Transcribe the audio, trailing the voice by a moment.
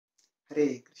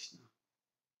Hare Krishna.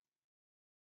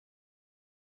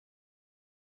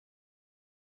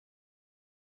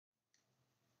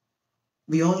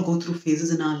 We all go through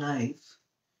phases in our life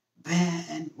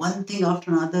when one thing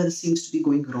after another seems to be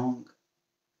going wrong.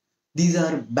 These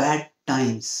are bad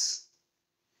times.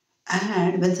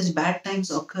 And when such bad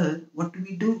times occur, what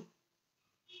do?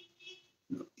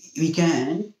 We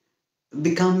can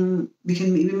we can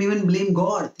even blame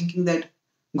God, thinking that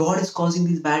God is causing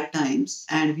these bad times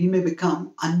and we may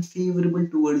become unfavorable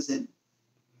towards Him.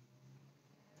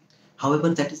 However,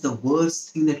 that is the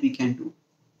worst thing that we can do.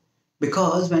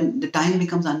 Because when the time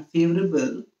becomes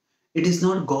unfavorable, it is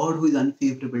not God who is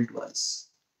unfavorable to us.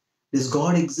 This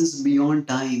God exists beyond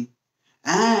time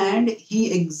and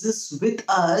He exists with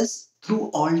us through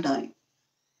all time,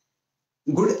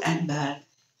 good and bad.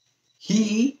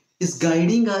 He is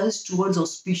guiding us towards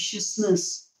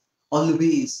auspiciousness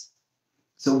always.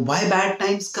 So why bad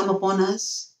times come upon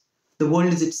us? The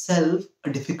world is itself a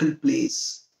difficult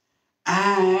place.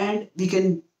 And we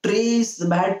can trace the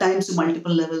bad times to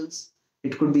multiple levels.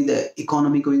 It could be the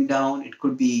economy going down. It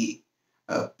could be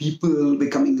people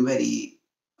becoming very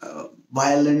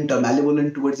violent or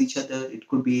malevolent towards each other. It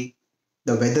could be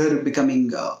the weather becoming,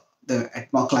 the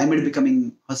climate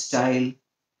becoming hostile.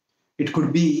 It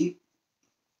could be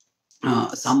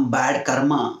some bad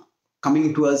karma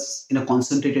coming to us in a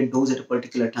concentrated dose at a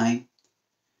particular time.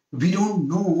 We don't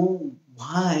know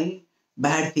why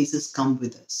bad phases come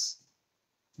with us.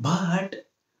 But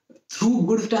through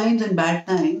good times and bad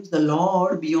times, the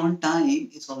Lord beyond time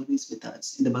is always with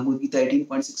us. In the Bhagavad-Gītā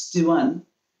 18.61,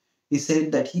 He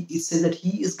said that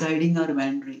He is guiding our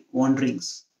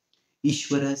wanderings.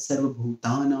 Ishvara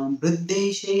sarvabhutanam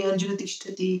vriddeshe arjuna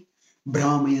tishtati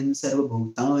brahmayan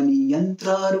sarvabhutani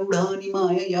yantrarudhani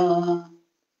mayaya.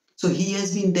 So He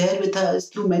has been there with us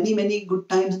through many, many good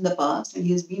times in the past, and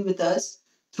He has been with us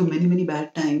through many, many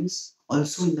bad times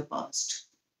also in the past.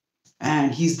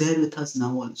 And He's there with us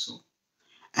now also.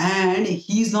 And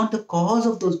He's not the cause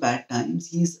of those bad times.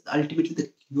 He's ultimately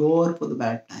the cure for the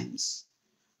bad times.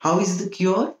 How is the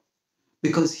cure?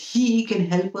 Because He can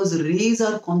help us raise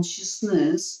our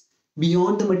consciousness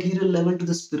beyond the material level to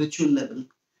the spiritual level,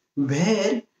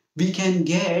 where we can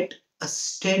get a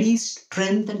steady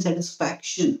strength and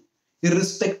satisfaction,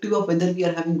 irrespective of whether we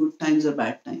are having good times or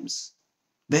bad times.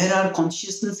 Where our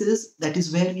consciousness is, that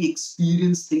is where we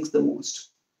experience things the most.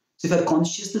 So if our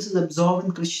consciousness is absorbed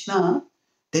in Krishna,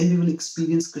 then we will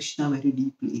experience Krishna very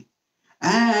deeply.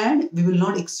 And we will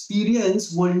not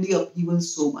experience worldly upheaval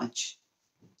so much.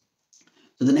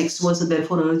 So the next verse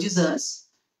therefore urges us,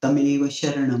 Tameva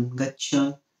Sharanam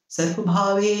Gaccha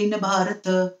Sarvabhavena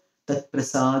Bharata Tat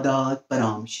Prasadat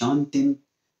Param Shantim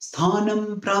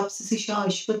Sthanam Prapsisi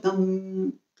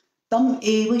Shashvatam. Tam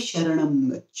Eva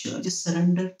Sharanam Gaccha. Just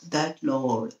surrender to that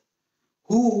Lord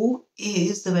who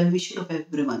is the well-wisher of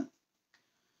everyone.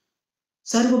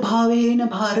 Sarvabhavena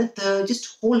Bharata,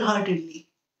 just wholeheartedly.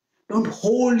 Don't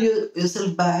hold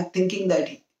yourself back thinking that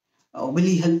will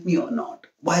He help me or not?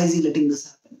 Why is He letting this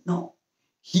happen? No.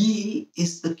 He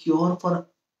is the cure for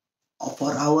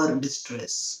our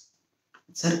distress.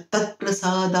 Tat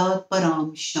prasadat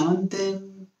param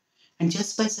shantim. And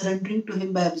just by surrendering to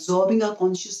Him, by absorbing our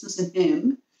consciousness in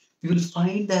Him, we will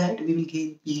find that we will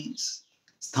gain peace.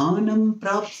 Sthanam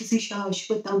prapsisi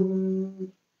shashvatam.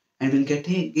 And we'll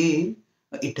gain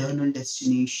an eternal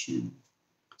destination.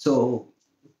 So,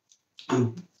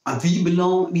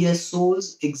 we as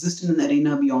souls exist in an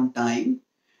arena beyond time,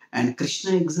 and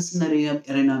Krishna exists in an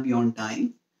arena beyond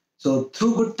time. So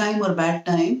through good time or bad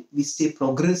time, we stay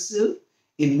progressive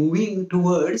in moving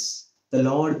towards the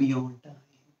Lord beyond time.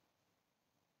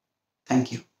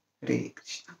 Thank you. Hare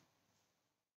Krishna.